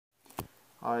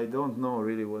I don't know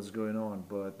really what's going on,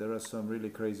 but there are some really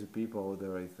crazy people out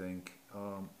there, I think.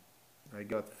 I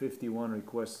got 51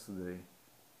 requests today,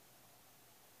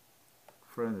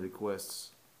 friend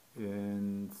requests,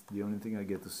 and the only thing I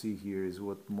get to see here is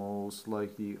what most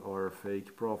likely are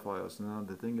fake profiles. Now,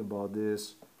 the thing about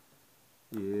this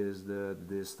is that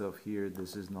this stuff here,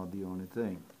 this is not the only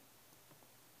thing.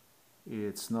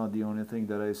 It's not the only thing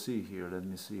that I see here. Let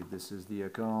me see if this is the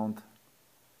account.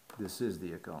 This is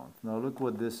the account. Now look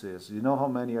what this is. You know how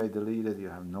many I deleted? You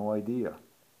have no idea.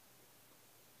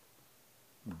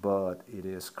 But it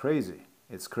is crazy.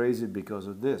 It's crazy because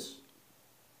of this.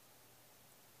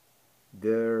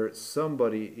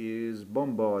 Somebody is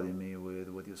bombarding me with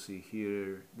what you see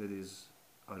here that is,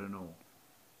 I don't know,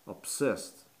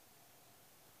 obsessed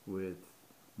with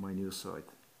my new site.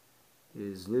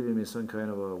 Is leaving me some kind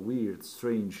of a weird,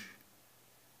 strange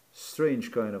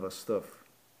kind of a stuff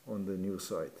on the new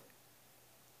site.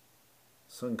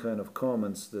 Some kind of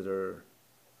comments that are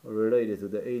related to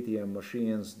the ATM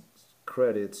machines,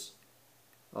 credits,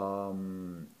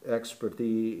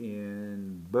 expertise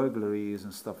in burglaries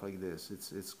and stuff like this.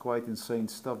 It's quite insane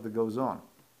stuff that goes on.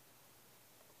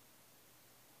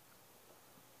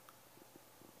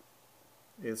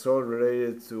 It's all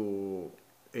related to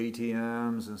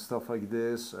ATMs and stuff like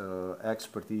this,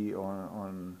 expertise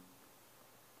on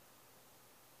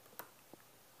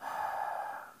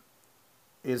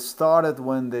it started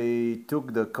when they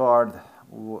took the card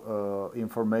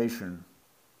information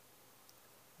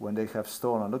when they have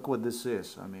stolen. Look what this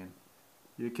is. I mean,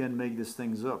 you can't make these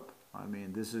things up. I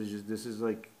mean, this is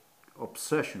like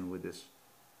obsession with this.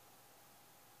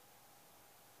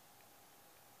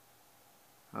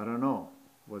 I don't know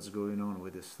what's going on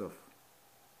with this stuff,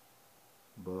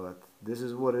 but this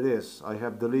is what it is. I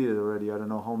have deleted already. I don't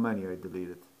know how many I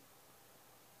deleted.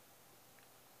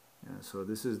 Yeah, so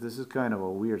this is kind of a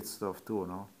weird stuff too,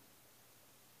 no?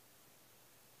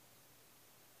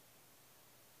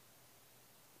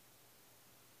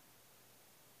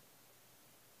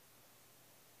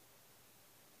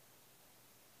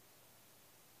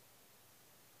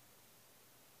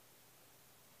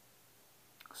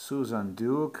 Susan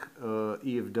Duke,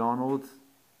 Eve Donald,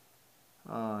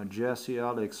 Jesse,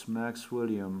 Alex, Max,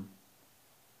 William.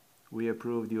 We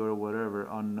approved your whatever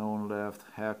unknown left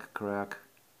hack crack.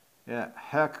 Yeah,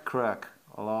 hack crack.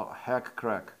 A lot hack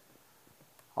crack.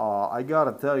 I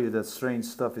gotta tell you that strange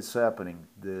stuff is happening.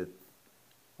 That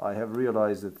I have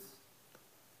realized that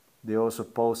they also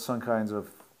post some kinds of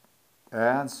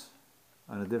ads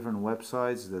on the different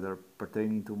websites that are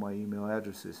pertaining to my email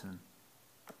addresses and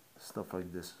stuff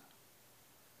like this.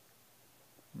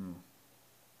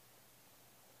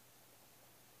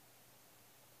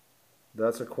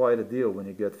 That's quite a deal when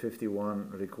you get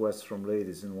 51 requests from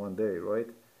ladies in one day, right?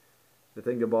 The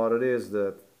thing about it is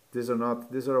that these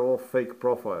are all fake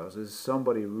profiles. This is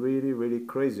somebody really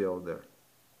crazy out there.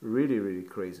 Really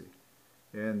crazy.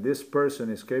 And this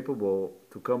person is capable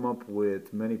to come up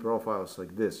with many profiles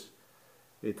like this.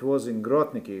 It was in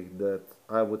Grotniki that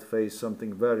I would face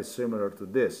something very similar to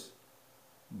this,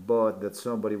 but that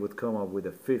somebody would come up with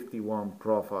a 51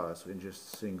 profiles in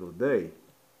just a single day.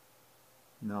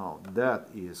 Now that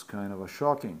is kind of a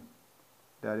shocking.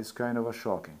 That is kind of a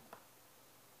shocking.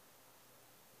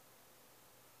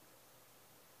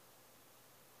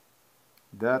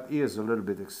 That is a little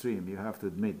bit extreme. You have to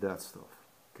admit that stuff.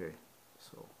 Okay,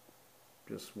 so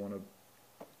just want to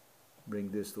bring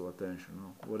this to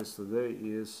attention. What is today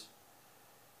is,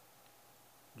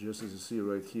 just as you see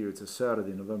right here, it's a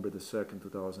Saturday, November the 2nd,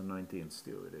 2019.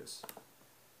 Still it is.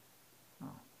 Oh.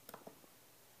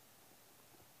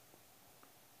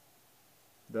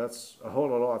 That's a whole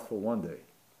lot for one day,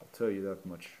 I'll tell you that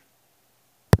much.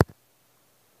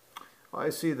 I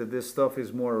see that this stuff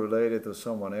is more related to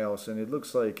someone else, and it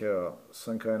looks like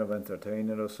some kind of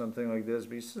entertainer or something like this,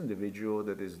 but it's an individual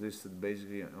that is listed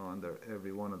basically under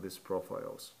every one of these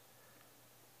profiles.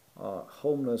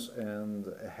 Homeless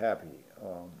and happy.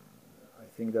 I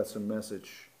think that's a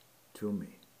message to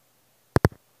me.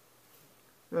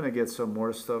 Gonna get some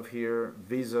more stuff here.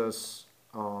 Visas.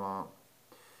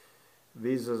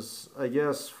 Visas, I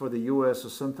guess, for the US or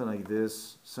something like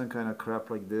this, some kind of crap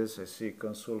like this. I see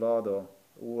Consulado,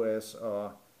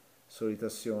 USA,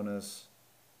 Solicitaciones,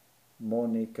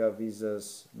 Monica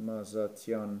Visas,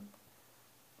 Mazatian.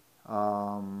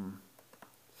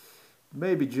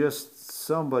 Maybe just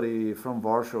somebody from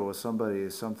Warsaw or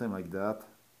something like that,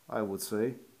 I would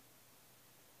say.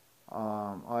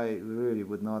 I really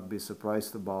would not be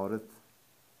surprised about it.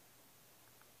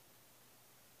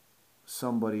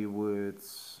 Somebody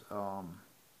with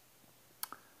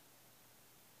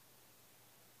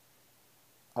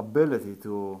ability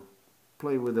to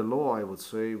play with the law, I would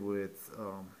say, with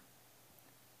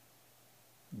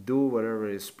do whatever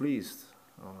is pleased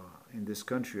in this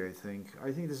country. I think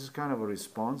this is kind of a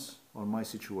response on my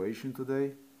situation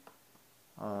today.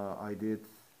 I did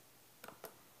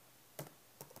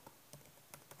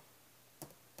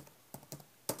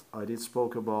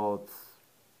spoke about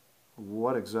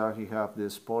what exactly have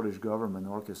this Polish government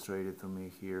orchestrated to me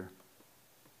here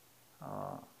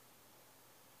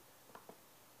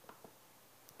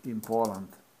in Poland,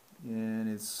 and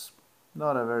it's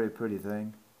not a very pretty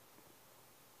thing.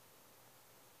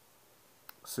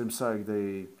 Seems like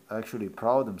they actually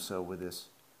proud themselves with this.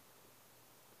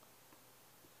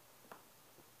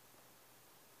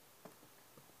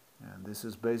 And this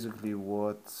is basically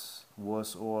what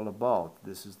was all about.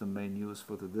 This is the main news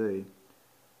for today.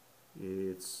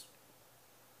 It's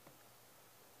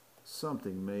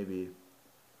something maybe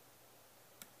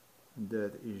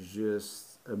that is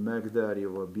just a magdaddy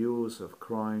of abuse, of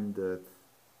crime, that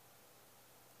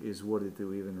is worthy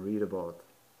to even read about.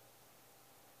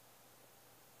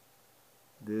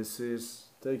 This is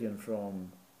taken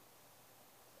from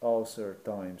Außer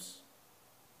Times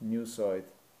news site.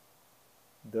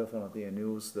 Definitely a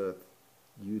news that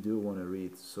you do want to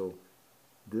read. So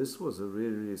this was a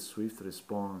really, really swift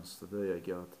response today I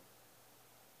got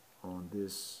on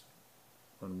this,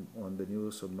 on the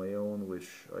news of my own,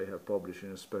 which I have published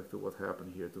in respect to what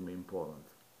happened here to me in Poland.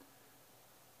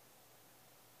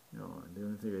 And the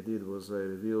only thing I did was I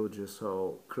revealed just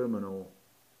how criminal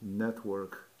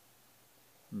network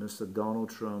Mr. Donald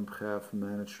Trump have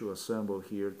managed to assemble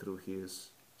here through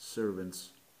his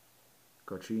servants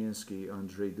Kaczynski,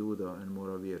 Andrzej Duda, and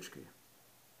Morawiecki.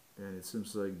 And it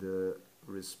seems like the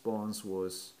response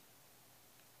was,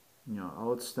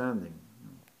 outstanding.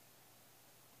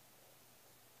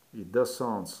 It does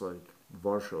sound like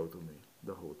Warsaw to me,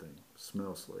 the whole thing.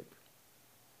 Smells like.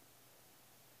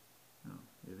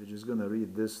 If you're just gonna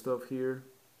read this stuff here,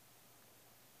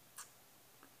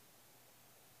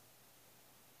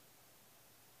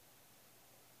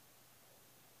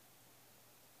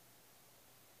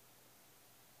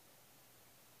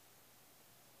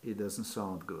 it doesn't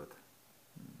sound good.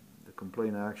 The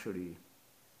complaint actually,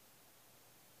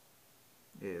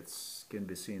 can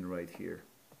be seen right here.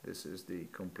 This is the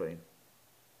complaint.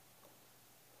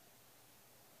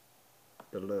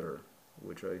 The letter,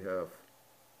 which I have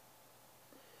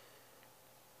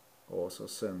also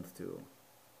sent to.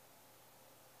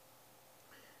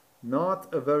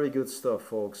 Not a very good stuff,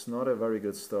 folks. Not a very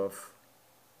good stuff.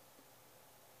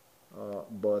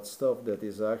 But stuff that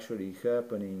is actually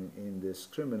happening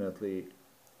indiscriminately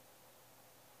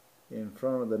in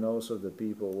front of the nose of the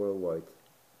people worldwide.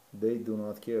 They do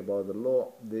not care about the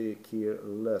law. They care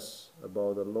less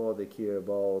about the law. They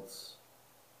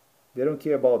don't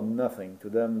care about nothing. To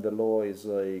them, the law is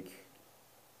like,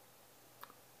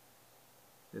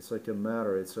 it's like a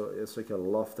matter. It's like a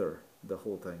laughter, the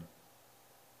whole thing.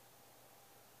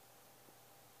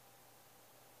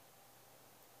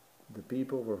 The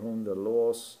people for whom the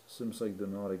laws seems like do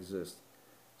not exist.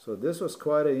 So this was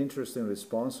quite an interesting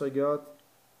response I got,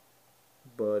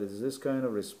 but it's this kind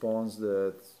of response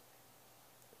that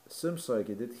seems like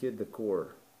it did hit the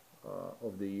core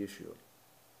of the issue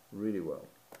really well.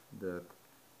 That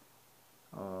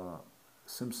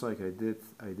seems like I did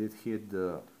hit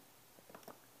the.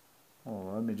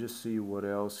 Oh, let me just see what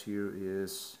else here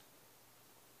is.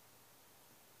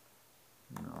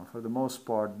 For the most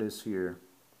part, this here.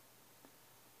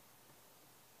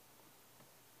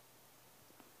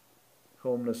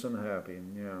 Homeless and happy,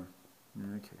 yeah.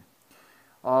 Okay.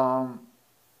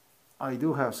 I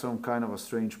do have some kind of a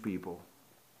strange people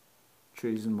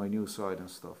chasing my news site and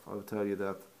stuff. I'll tell you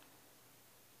that.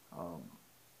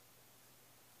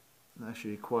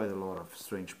 Actually, quite a lot of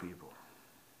strange people.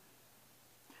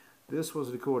 This was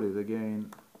recorded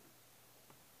again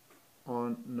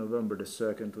on November the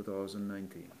 2nd,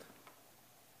 2019.